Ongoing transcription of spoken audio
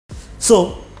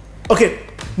So, okay,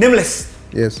 Nameless.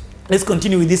 Yes. Let's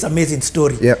continue with this amazing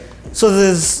story. Yeah. So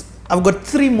I've got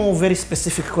 3 more very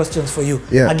specific questions for you.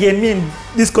 Yeah. Again, me and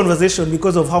this conversation,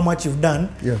 because of how much you've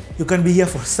done, Yeah. you can be here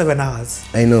for 7 hours.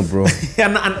 I know, bro.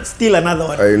 and still another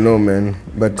one. I know, man.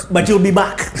 But You'll be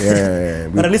back. yeah.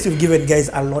 But at least you've given guys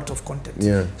a lot of content.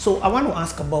 Yeah. So I want to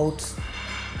ask about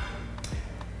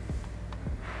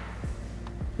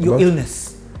your About?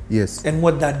 illness yes, and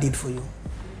what that did for you.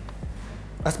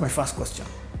 That's my first question.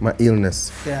 my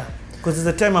illness. Yeah. Because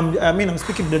at the time I'm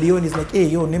speaking to the and he's like, hey,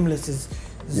 yo, Nameless is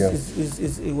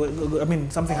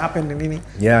something happened and then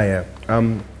Yeah.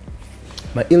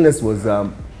 My illness was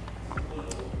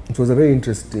it was a very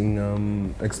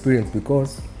interesting experience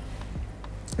because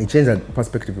it changed the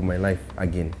perspective of my life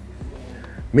again.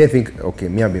 I think, okay,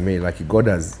 I've been very lucky. God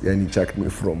has checked me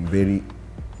from very,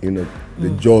 the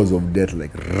jaws of death,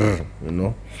 like,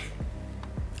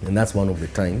 and that's one of the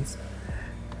times.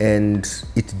 And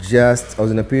I was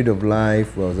in a period of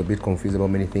life where I was a bit confused about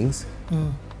many things.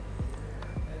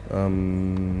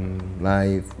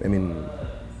 Life,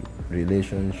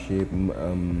 relationship,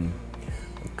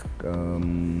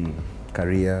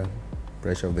 career,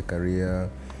 pressure of the career,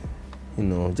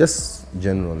 just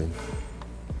generally.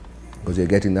 Because you're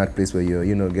getting that place where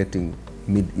you're, getting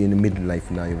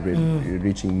midlife now, you're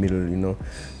reaching middle,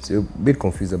 so you're a bit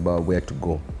confused about where to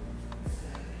go.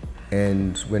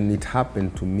 And when it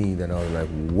happened to me, then I was like,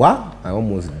 what? I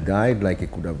almost died, like I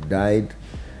could have died.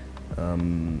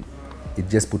 It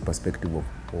just put perspective of,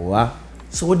 what?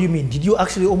 So what do you mean? Did you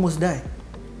actually almost die?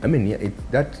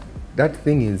 That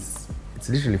thing it's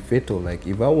literally fatal. Like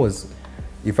if I was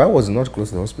not close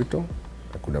to the hospital,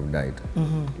 I could have died.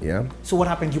 Yeah. So what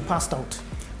happened? You passed out?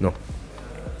 No.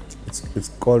 It's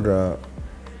called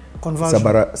Convulsion.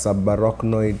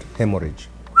 subarachnoid hemorrhage.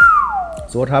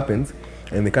 So what happens,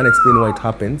 and we can't explain why it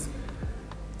happens,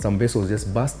 some vessels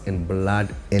just burst and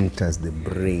blood enters the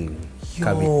brain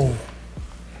cavity.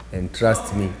 And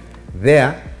trust me,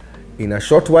 there, in a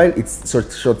short while, it's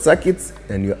short circuits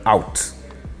and you're out.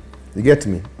 You get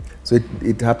me? So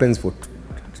it happens for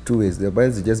 2 ways. The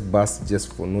brains just burst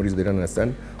just for no reason they don't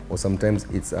understand, or sometimes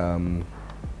it's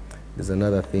there's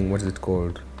another thing. What is it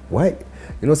called? Why?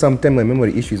 Sometimes my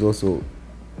memory issue is also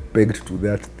pegged to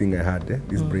that thing I had,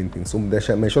 this brain thing. So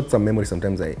my short-term memory,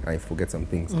 sometimes I forget some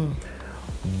things.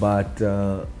 But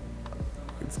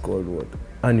it's called what?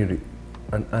 An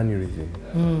aneurysm.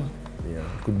 Yeah,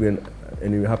 it could be and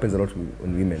it happens a lot in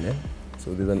women.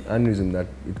 So there's an aneurysm that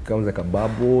it comes like a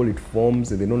bubble, it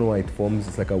forms, and they don't know why it forms.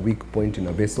 It's like a weak point in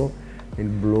a vessel.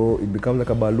 It becomes like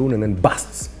a balloon and then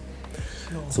bursts.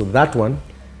 So that one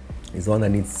is the one that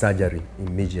needs surgery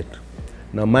immediate.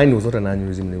 Now mine was not an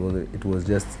aneurysm, it was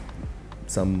just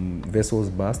some vessels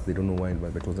burst, they don't know why,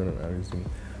 but it was not an aneurysm.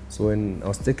 So when I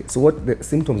was so what the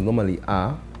symptoms normally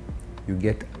are, you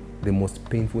get the most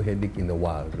painful headache in the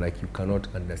world, like you cannot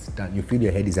understand. You feel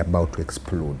your head is about to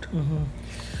explode.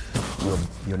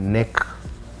 Your neck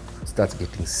starts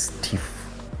getting stiff.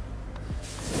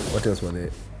 What else was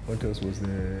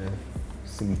the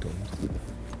symptoms?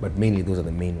 But mainly those are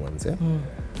the main ones, And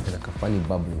like a funny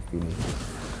bubbling feeling.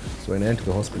 So when I went to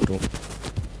the hospital,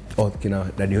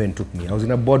 Daddy Owen took me. I was in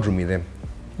a boardroom with them.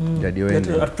 Daddy Owen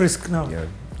at risk now. Yeah.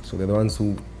 So they're the ones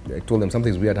who, I told them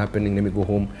something's weird happening, let me go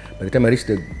home. By the time I reached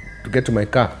to get to my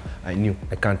car, I knew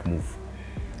I can't move.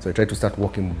 So I tried to start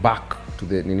walking back to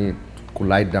to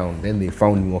lie down. Then they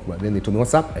found me walk back. Then they told me,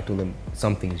 what's up? I told them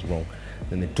something is wrong.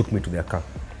 Then they took me to their car.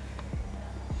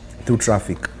 Through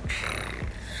traffic.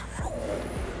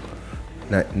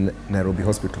 Nairobi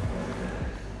Hospital.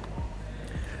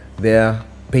 There,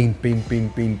 pain,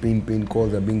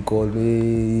 calls are being called.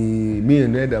 Me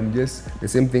and Ed, I'm just the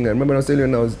same thing. I remember I was telling you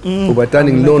when I was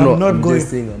overturning, I'm just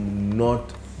saying I'm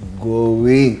not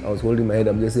going. I was holding my head,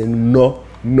 I'm just saying no.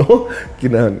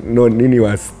 Nini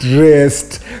was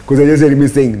stressed because I just heard me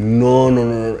saying no,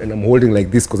 and I'm holding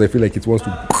like this because I feel like it wants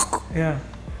to. Yeah.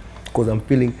 Because I'm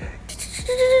feeling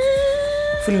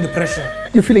the pressure.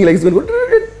 You're feeling like it's going to go,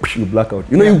 you black out.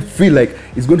 You feel like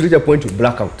it's going to reach a point you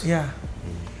black out. Yeah.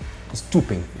 It's too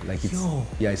painful. Like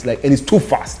it's like, and it's too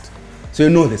fast. So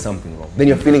there's something wrong. Then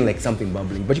you're feeling like something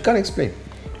bubbling, but you can't explain.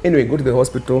 Anyway, go to the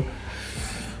hospital.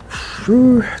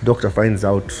 Doctor finds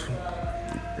out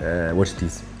what it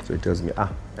is. So he tells me, I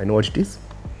know what it is.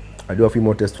 I do a few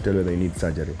more tests to tell you whether you need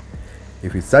surgery.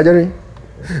 If it's surgery,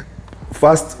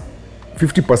 first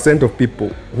 50% of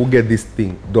people who get this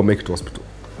thing don't make it to hospital.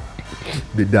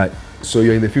 They die. So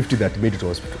you're in the 50 that made it to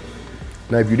hospital.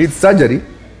 Now if you need surgery,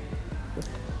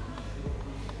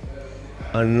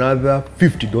 another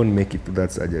 50 don't make it to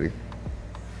that surgery.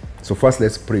 So first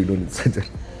let's pray you don't need surgery.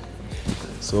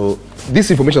 So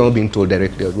this information was not being told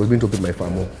directly. It was being told to my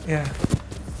family. Yeah.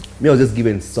 Me, I was just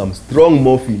given some strong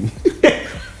morphine.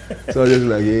 So I was just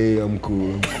like, hey, I'm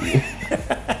cool.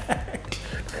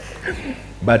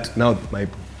 But now my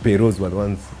parents were the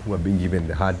ones who were being given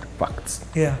the hard facts.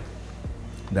 Yeah.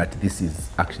 That this is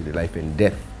actually life and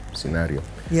death scenario.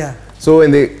 Yeah. So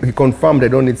when he confirmed I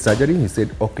don't need surgery, he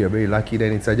said, okay, you're very lucky that I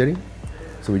need surgery.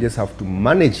 So we just have to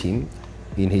manage him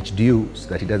in HDU so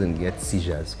that he doesn't get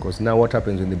seizures. Because now what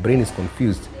happens when the brain is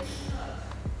confused,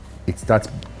 it starts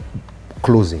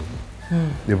closing.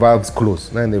 The valves close.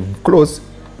 Now when they close,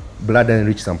 blood doesn't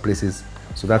reach some places.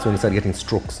 So that's when you start getting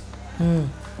strokes.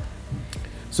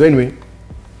 So anyway,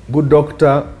 good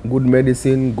doctor, good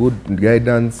medicine, good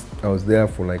guidance. I was there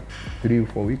for like 3 or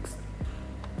 4 weeks.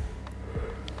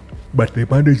 But they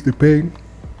managed the pain.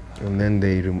 And then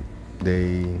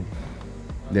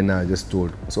then I just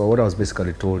told. So what I was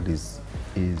basically told is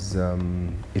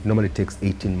it normally takes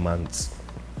 18 months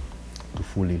to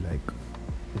fully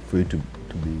for you to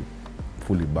be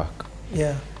fully back.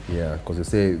 Yeah. Yeah, because they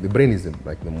say the brain is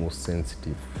like the most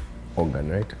sensitive organ,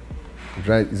 right?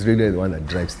 It's really the one that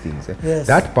drives things. Eh? Yes.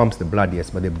 That pumps the blood, yes,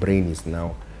 but the brain is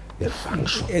now the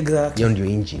function. Exactly. Beyond your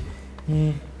engine.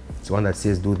 It's the one that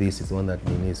says do this, it's the one that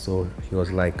means. So he was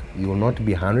like, you will not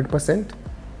be 100%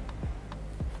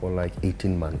 for like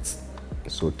 18 months.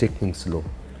 So take things slow.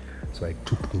 So I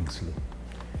took things slow.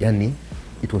 Yani,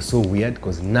 it was so weird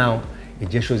because now it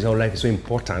just shows you how life is so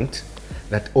important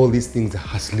that all these things are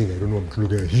hustling. I don't know, I'm trying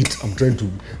to get a hit. I'm trying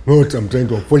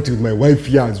to avoid it with my wife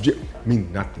here.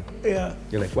 Mean nothing. Yeah.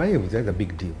 You're like, why is that a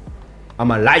big deal? I'm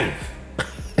alive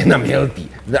and I'm healthy.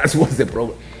 That's what's the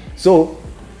problem. So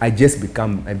I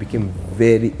became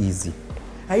very easy.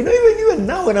 I know even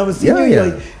now when I'm seeing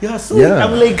you're so,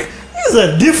 I'm like, these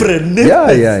are different.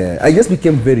 Yeah. I just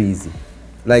became very easy.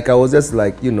 Like I was just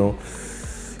like, in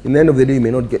the end of the day, you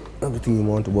may not get everything you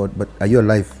want about, but are you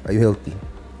alive? Are you healthy?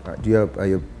 Are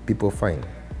your people fine?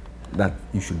 That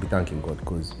you should be thanking God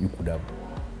because you could have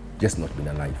just not been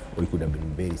alive, or you could have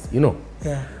been very,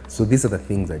 Yeah. So these are the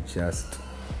things that just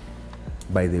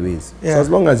by the ways. Yeah. So as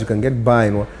long as you can get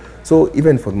by, so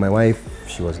even for my wife,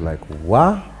 she was like,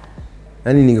 "Wow,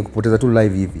 yani ningekupoteza tu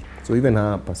live hivi." So even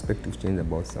her perspective changed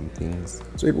about some things.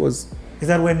 So it was. Is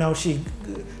that when now she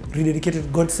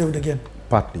rededicated God Saved Again?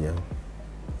 Partly, yeah.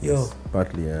 Yo. Yes,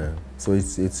 partly, yeah. So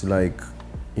it's like,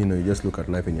 you just look at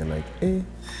life and you're like, you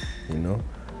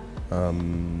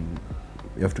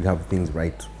have to have things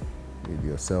right with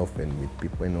yourself and with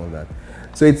people and all that.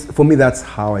 So for me, that's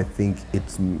how I think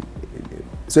it's.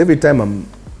 So every time I'm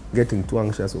getting too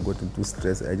anxious or getting too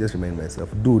stressed, I just remind myself,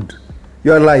 dude,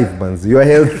 you're alive, Banzi, you're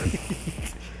healthy.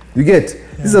 You get?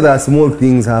 Yeah. These are the small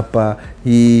things happen.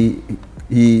 He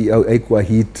equal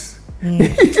hit.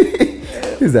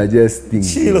 These are just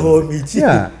things. Chill, homie, chill.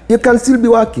 Yeah, you can still be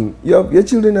working. Your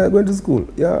children are going to school.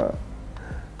 Yeah,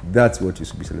 that's what you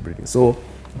should be celebrating. So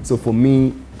for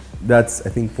me, I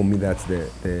think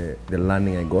the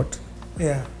learning I got.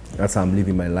 Yeah. That's how I'm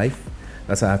living my life.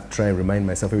 That's how I have to try and remind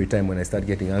myself every time when I start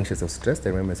getting anxious or stressed. I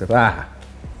remind myself,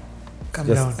 calm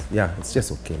down. Yeah, it's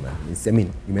just okay, man.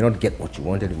 You may not get what you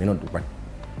wanted, you may not do, but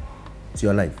it's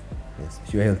your life. Yes,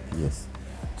 if you're healthy, yes.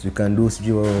 So you can do,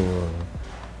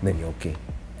 then you're okay.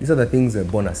 These are the things,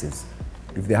 bonuses.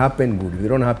 If they happen, good. If they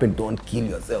don't happen, don't kill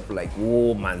yourself like,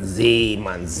 oh,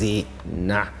 manze.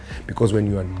 Nah. Because when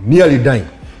you are nearly dying,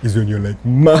 is when you're like,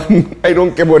 man, I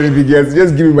don't care what it begins.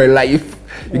 Just give me my life.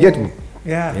 You get me?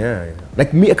 Yeah.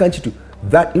 Like me, I can't cheat you.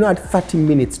 That, I had 30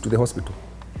 minutes to the hospital.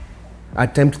 I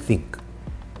had time to think.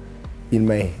 In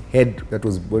my head, that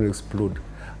was going to explode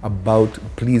about,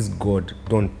 please God,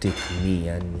 don't take me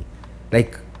and me.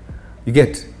 Like, you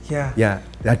get? Yeah,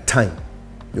 that time.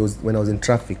 It was when I was in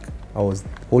traffic. I was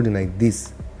holding like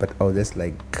this, but I was just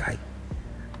like, guy.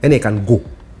 Then I can go.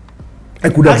 I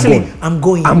could have gone.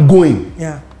 I'm going.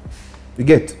 Yeah. You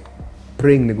get?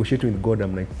 Praying, negotiating with God,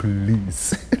 I'm like,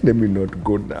 please, let me not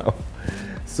go now.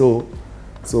 So,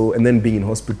 and then being in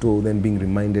hospital, then being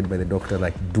reminded by the doctor,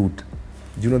 like, dude,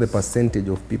 do you know the percentage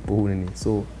of people who need?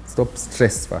 So stop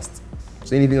stress first.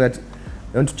 So anything that you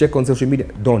want to check on social media,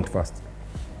 don't first.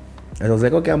 And I was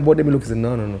like, okay, I'm bored. Let me look. He said,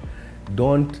 no.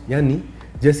 Don't,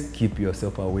 just keep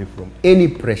yourself away from any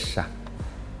pressure.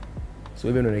 So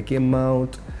even when I came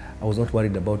out, I was not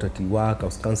worried about at work. I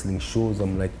was cancelling shows.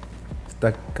 I'm like,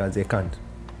 stuck because I can't.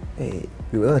 Hey,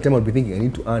 the other time I'd be thinking, I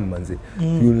need to earn, man.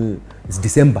 It's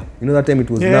December. You know that time it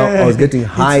was now, I was getting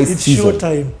high season. It's show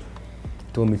time.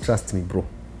 Told me, trust me, bro.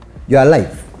 You're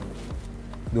alive.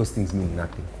 Those things mean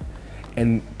nothing.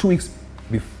 And 2 weeks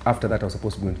after that, I was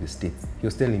supposed to go into the States. He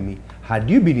was telling me, had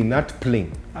you been in that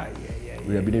plane, we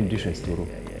would have been in a different story.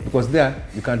 Because there,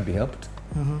 you can't be helped.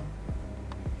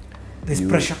 There's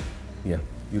pressure. Yeah.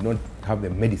 You don't have the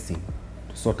medicine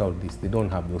to sort out this. They don't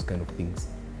have those kind of things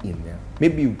in there.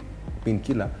 Maybe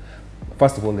painkiller.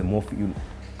 First of all, the morphine, you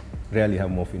rarely have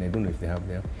morphine. I don't know if they have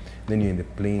there. Then you're in the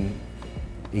plane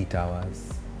 8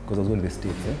 hours. Because I was going to the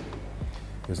States,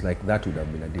 It was like that would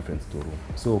have been a different story.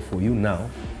 So for you now,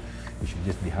 you should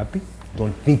just be happy.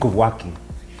 Don't think of working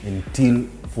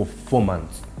for 4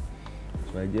 months.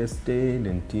 So I just stayed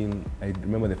until, I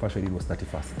remember the first show I did was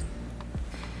 31st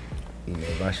in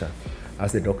Russia. I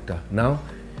asked the doctor, now,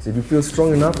 he said, you feel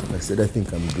strong enough? I said, I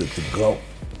think I'm good to go.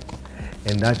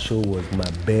 And that show was my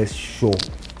best show.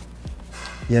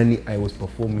 Yani, I was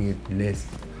performing it less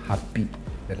happy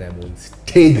that I'm on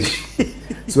stage.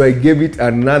 So I gave it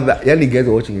another, yani guys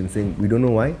were watching and saying, we don't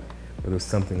know why, but there was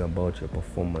something about your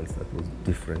performance that was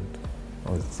different.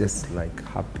 I was just like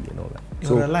happy and all that.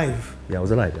 You were alive? Yeah, I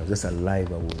was alive. I was just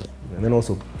alive. And then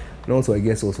also I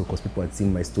guess also because people had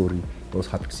seen my story, they was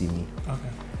happy to see me. Okay.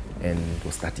 And it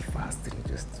was 31st.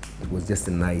 It was just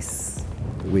a nice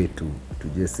way to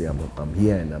just say I'm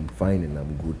here and I'm fine and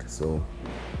I'm good. So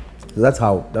that's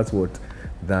what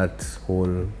that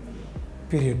whole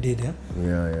period did, yeah?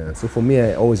 Yeah. So for me,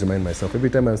 I always remind myself, every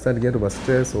time I start to get over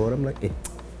stress or I'm like, hey,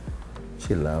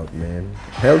 chill out, man.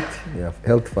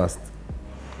 Health first.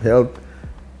 Health,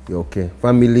 you're okay.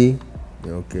 Family,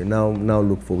 you're okay. Now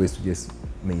look for ways to just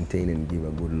maintain and give a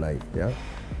good life, yeah?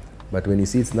 But when you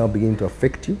see it's now beginning to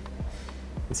affect you,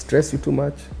 it stress you too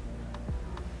much,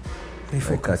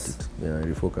 refocus. I cut it. Yeah,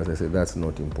 refocus. I say that's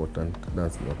not important.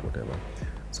 That's not whatever.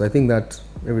 So I think that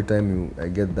every time I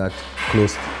get that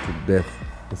close to death,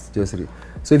 it's just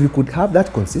so if you could have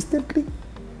that consistently,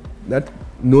 that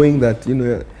knowing that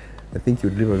I think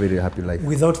you'd live a very happy life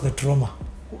without the trauma.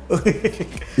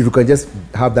 If you can just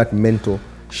have that mental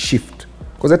shift,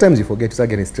 because at times you forget, you start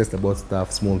getting stressed about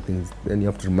stuff, small things, then you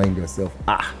have to remind yourself,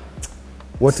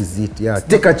 what is it? Yeah,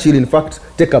 take a chill. In fact,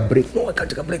 take a break. No, I can't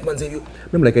take a break, man.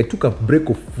 I'm like, I took a break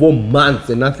of 4 months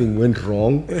and nothing went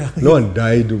wrong. Yeah. No one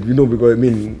died, because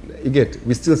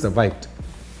we still survived.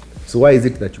 So why is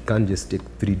it that you can't just take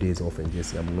 3 days off and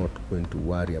just say, I'm not going to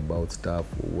worry about stuff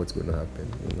or what's going to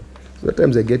happen? So at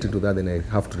times I get into that and I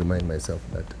have to remind myself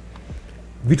that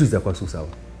vitu zitakuwa so sawa.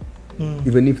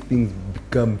 Even if things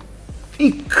become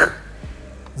thick,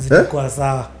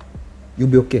 you'll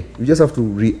be okay. You just have to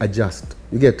readjust.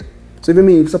 You get? So even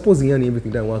if supposing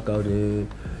everything doesn't work out,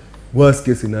 worst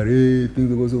case scenario,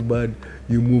 things go so bad,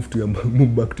 you move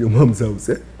back to your mom's house.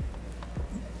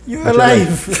 You're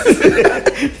alive.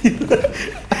 You're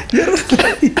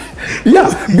alive.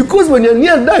 Yeah, because when you're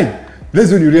near dying,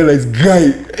 that's when you realize,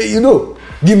 guy,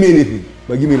 give me anything,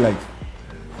 but give me life.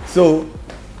 So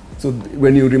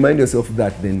when you remind yourself of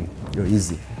that, then you're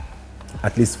easy.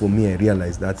 At least for me, I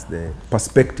realize that's the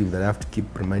perspective that I have to keep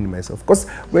reminding myself. Because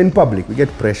we're in public, we get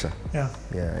pressure. Yeah.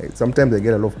 Sometimes I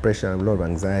get a lot of pressure, a lot of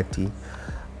anxiety,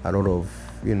 a lot of,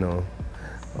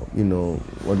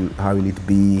 how will it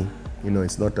be?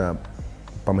 It's not a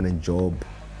permanent job.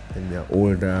 And we are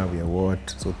older, we are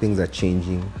what? So things are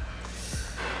changing.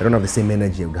 I don't have the same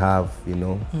energy I would have,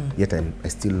 Yet I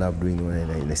still love doing it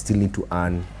and I still need to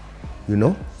earn,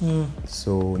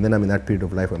 So and then I'm in that period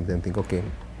of life where I'm then think, okay,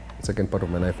 second part of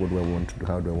my life, what do I want to do?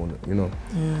 How do I want to,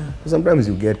 So sometimes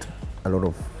you get a lot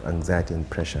of anxiety and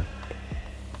pressure.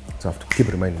 So I have to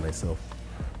keep reminding myself,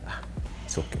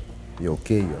 it's okay. You're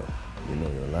okay, you're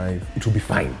alive. It will be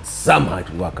fine. Somehow it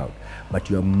will work out. But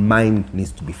your mind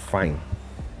needs to be fine.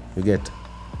 You get?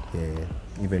 Yeah.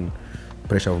 Even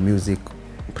pressure of music,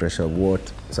 pressure of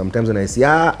what. Sometimes when I see,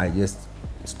 I just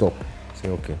stop. Say,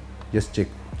 okay, just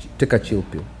take a chill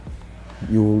pill.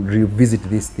 You revisit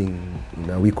this thing in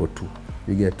a week or two.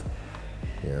 You get?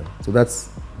 Yeah. So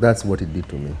that's what it did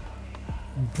to me.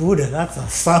 Buddha, that's a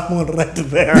sermon right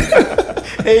there.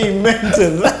 Amen to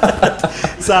that.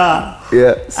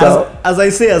 So, as I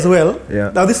say as well,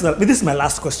 now this is my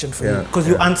last question for you, because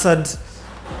you answered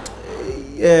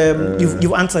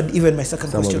you've answered even my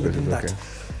second question within that. Okay.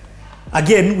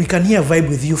 Again, we can hear vibe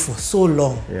with you for so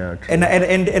long. Yeah, true.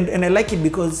 And I like it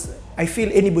because I feel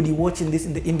anybody watching this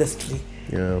in the industry,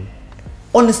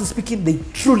 honestly speaking, they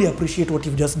truly appreciate what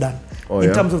you've just done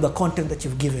in terms of the content that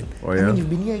you've given. I mean, you've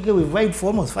been here with vibe for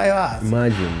almost 5 hours.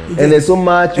 Imagine, man. And there's so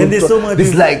much.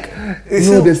 There's like,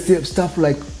 there's stuff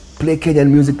like play Kenyan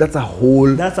music. That's a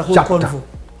whole chapter. Convo.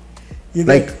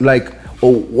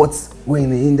 What's going in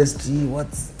the industry?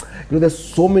 There's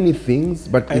so many things,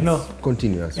 but it's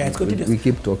continuous. Yeah, it's continuous. We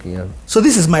keep talking, So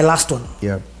this is my last one.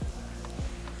 Yeah.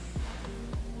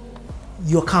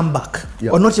 Your comeback,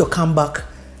 or not your comeback,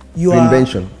 your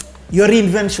reinvention. Your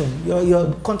reinvention,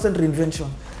 your constant reinvention.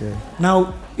 Yeah.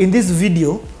 Now, in this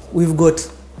video, we've got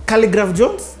Calligraph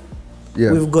Jones.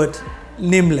 Yeah. We've got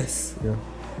Nameless. Yeah.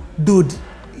 Dude,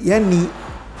 yani,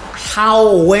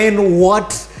 how, when,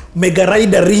 what, Mega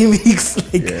Rider remix?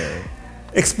 Like,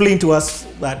 explain to us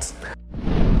that.